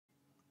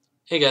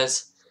Hey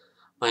guys,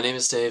 my name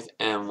is Dave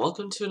and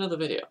welcome to another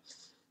video.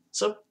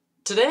 So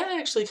today I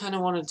actually kind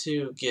of wanted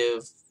to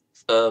give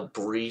a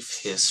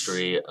brief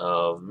history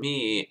of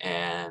me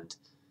and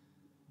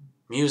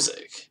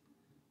music.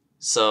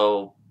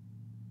 So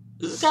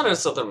this is kind of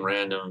something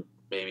random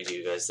maybe to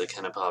you guys that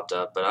kind of popped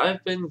up, but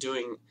I've been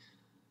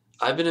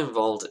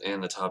involved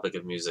in the topic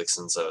of music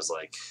since I was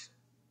like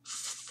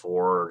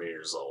 4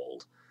 years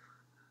old.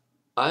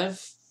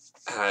 I've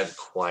had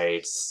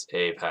quite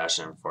a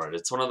passion for it.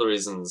 It's one of the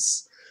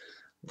reasons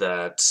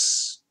that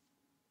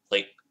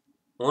like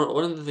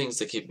one of the things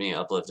that keep me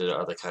uplifted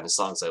are the kind of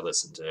songs I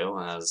listen to,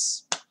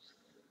 as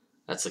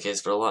that's the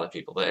case for a lot of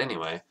people. But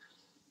anyway,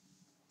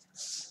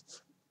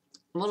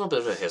 a little bit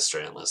of a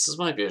history on this. This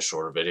might be a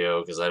shorter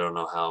video because I don't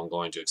know how I'm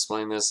going to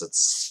explain this.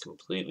 It's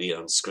completely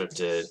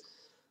unscripted,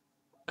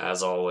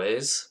 as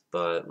always.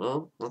 But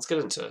well, let's get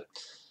into it.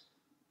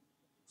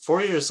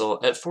 4 years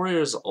old. At 4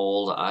 years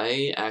old,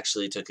 I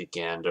actually took a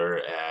gander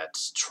at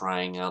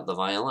trying out the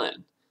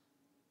violin.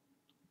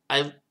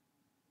 I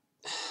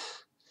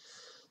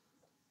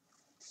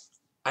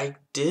I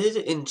did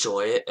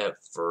enjoy it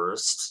at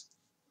first.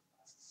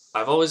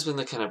 I've always been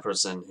the kind of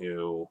person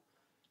who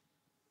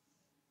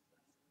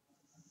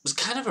was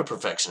kind of a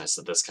perfectionist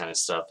at this kind of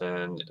stuff,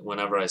 and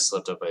whenever I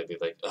slipped up, I'd be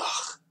like,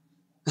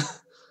 ugh.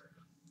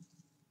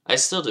 I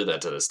still do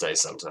that to this day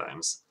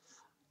sometimes.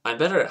 I'm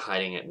better at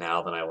hiding it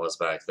now than I was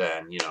back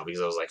then,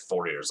 because I was like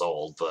 4 years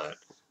old, but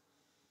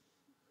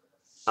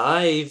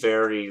I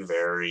very,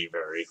 very,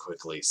 very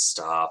quickly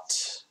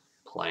stopped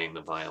playing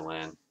the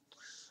violin.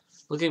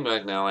 Looking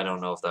back now, I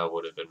don't know if that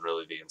would have been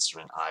really the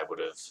instrument I would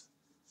have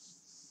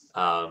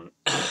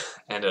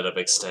ended up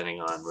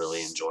extending on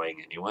really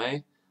enjoying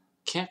anyway.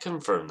 Can't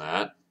confirm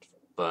that,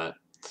 but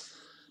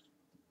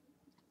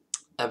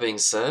that being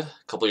said,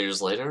 a couple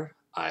years later,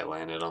 I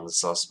landed on the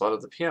soft spot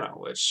of the piano,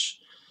 which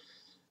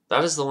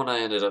that is the one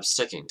I ended up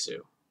sticking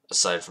to,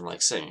 aside from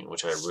like singing,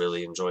 which I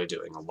really enjoy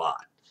doing a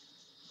lot.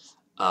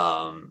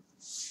 Um,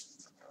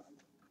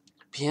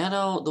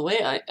 Piano, the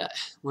way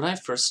when I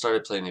first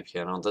started playing the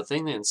piano, the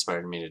thing that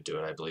inspired me to do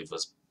it, I believe,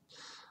 was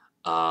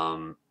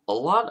a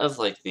lot of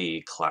like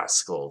the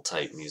classical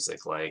type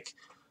music, like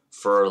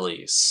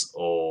Furlise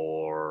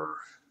or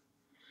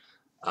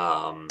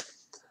um,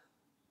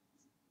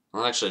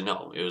 well, actually,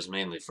 no, it was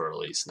mainly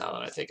Furlise. Now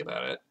that I think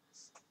about it.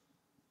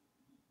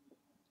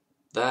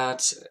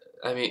 That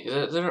I mean,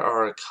 there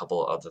are a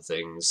couple other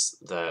things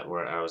that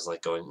where I was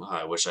like going, oh,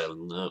 I wish I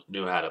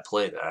knew how to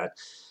play that.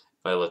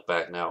 If I look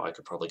back now, I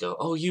could probably go,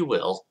 oh, you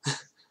will.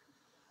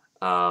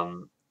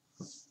 um,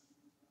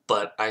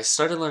 but I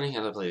started learning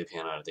how to play the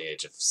piano at the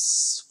age of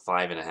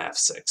 5.5,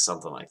 6,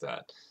 something like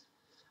that,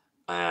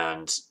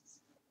 and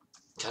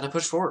kind of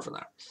pushed forward from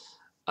there.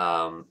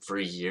 For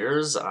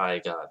years, I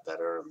got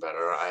better and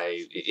better.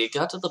 It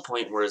got to the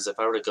point where, as if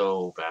I were to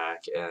go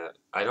back, and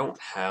I don't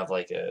have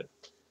like a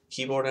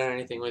keyboard or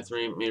anything with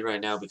me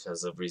right now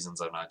because of reasons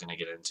I'm not going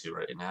to get into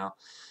right now.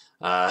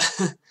 Uh,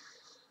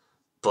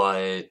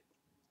 but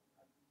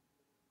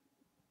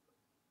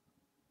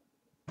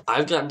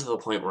I've gotten to the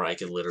point where I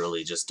could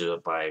literally just do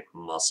it by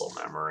muscle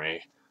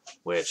memory,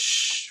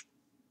 which,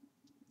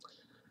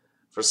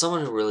 for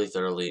someone who really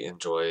thoroughly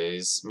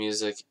enjoys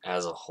music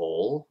as a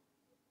whole,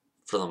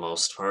 for the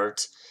most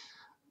part,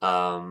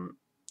 um,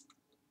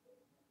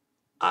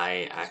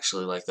 I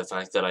actually like the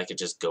fact that I could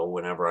just go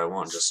whenever I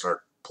want, just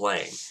start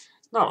playing.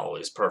 Not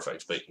always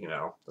perfect, but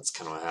that's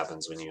kind of what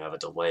happens when you have a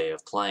delay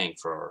of playing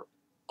for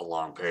a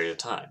long period of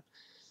time.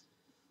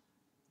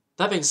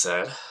 That being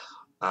said,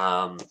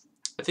 I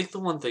think the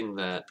one thing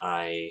that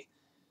I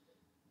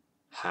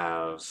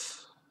have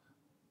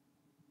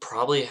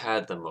probably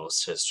had the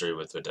most history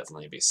with would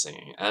definitely be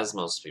singing, as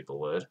most people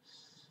would.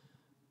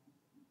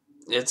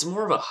 It's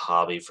more of a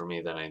hobby for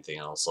me than anything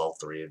else. All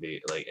three of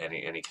the like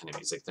any kind of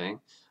music thing,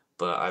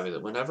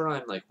 but whenever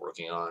I'm like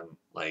working on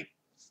like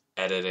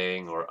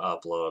editing or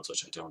uploads,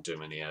 which I don't do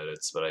many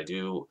edits, but I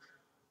do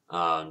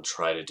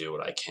try to do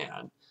what I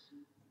can.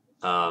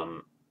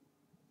 Um,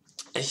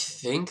 I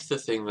think the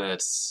thing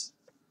that's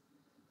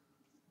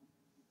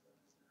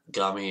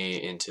got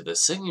me into the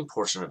singing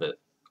portion of it,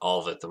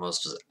 all of it, the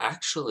most was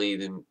actually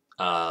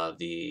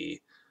the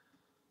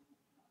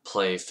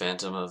play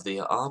Phantom of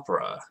the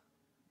Opera.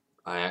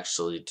 I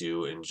actually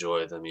do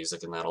enjoy the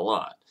music in that a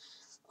lot,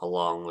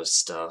 along with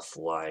stuff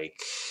like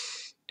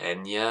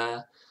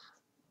Enya,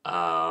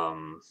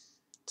 um,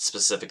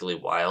 specifically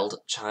Wild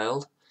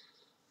Child.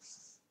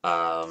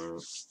 Um,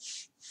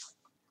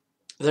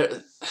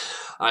 there,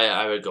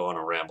 I would go on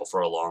a ramble for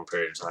a long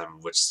period of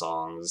time which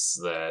songs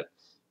that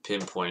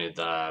pinpointed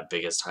the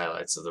biggest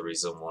highlights of the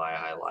reason why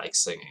I like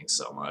singing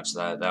so much.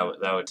 That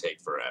would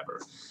take forever,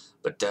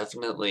 but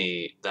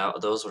definitely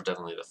those were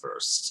definitely the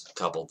first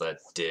couple that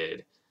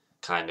did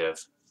kind of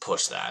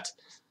push that.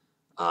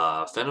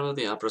 Phantom of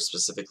the Opera,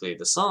 specifically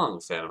the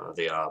song Phantom of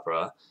the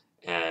Opera,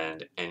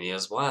 and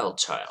Enya's Wild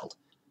Child,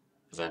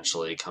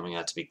 eventually coming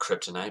out to be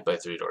Kryptonite by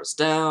Three Doors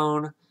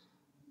Down.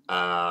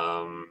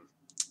 Um,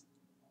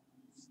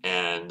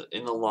 And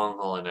in the long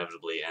haul,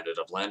 inevitably ended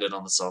up landed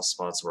on the soft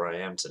spots where I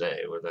am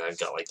today, where I've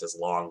got like this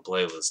long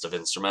playlist of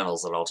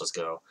instrumentals that I'll just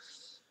go,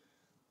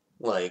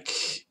 like,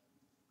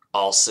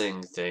 I'll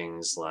sing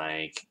things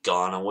like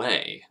Gone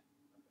Away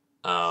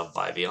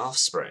by The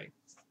Offspring,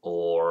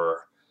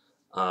 or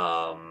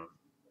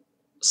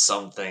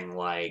something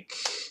like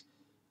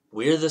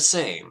We're the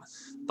Same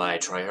by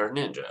Try Hard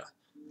Ninja.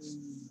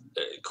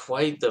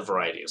 Quite the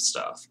variety of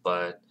stuff,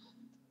 but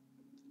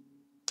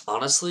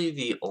honestly,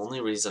 the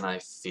only reason I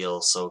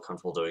feel so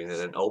comfortable doing it,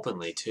 and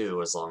openly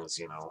too, as long as,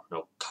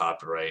 no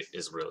copyright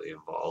is really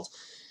involved,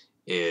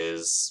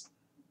 is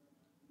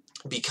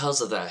because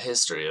of that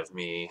history of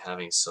me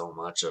having so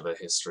much of a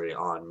history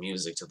on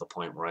music to the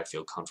point where I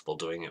feel comfortable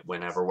doing it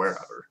whenever,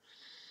 wherever.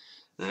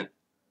 And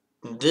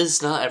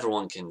not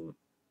everyone can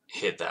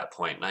hit that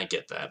point, and I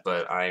get that,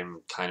 but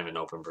I'm kind of an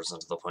open person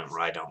to the point where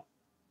I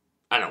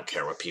don't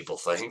care what people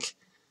think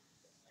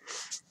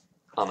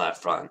on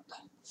that front.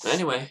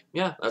 Anyway,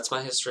 yeah, that's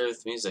my history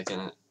with music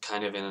and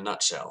kind of in a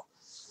nutshell.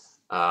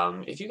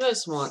 If you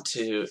guys want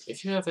to,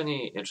 if you have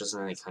any interest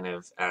in any kind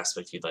of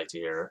aspect you'd like to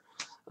hear,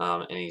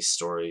 any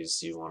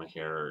stories you want to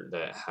hear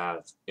that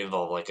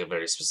involve like a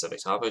very specific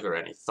topic, or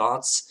any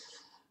thoughts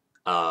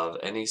of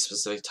any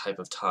specific type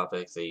of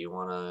topic that you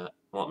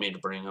want me to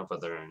bring up,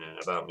 whether in an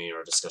About Me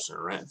or a discussion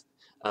or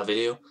a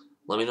video,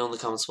 let me know in the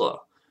comments below.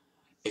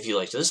 If you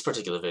liked this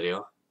particular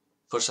video,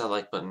 push that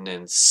like button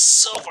in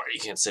so far you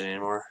can't see it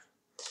anymore.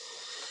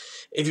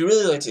 If you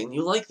really liked it and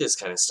you like this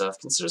kind of stuff,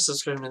 consider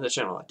subscribing to the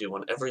channel. I do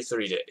one every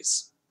 3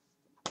 days.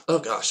 Oh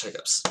gosh,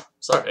 hiccups.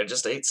 Sorry, I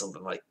just ate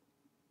something like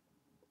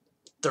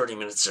 30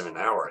 minutes to an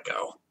hour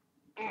ago.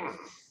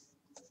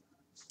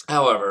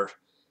 However,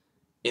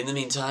 in the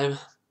meantime,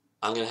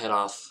 I'm gonna head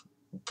off,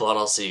 but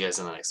I'll see you guys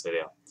in the next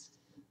video.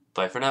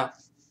 Bye for now.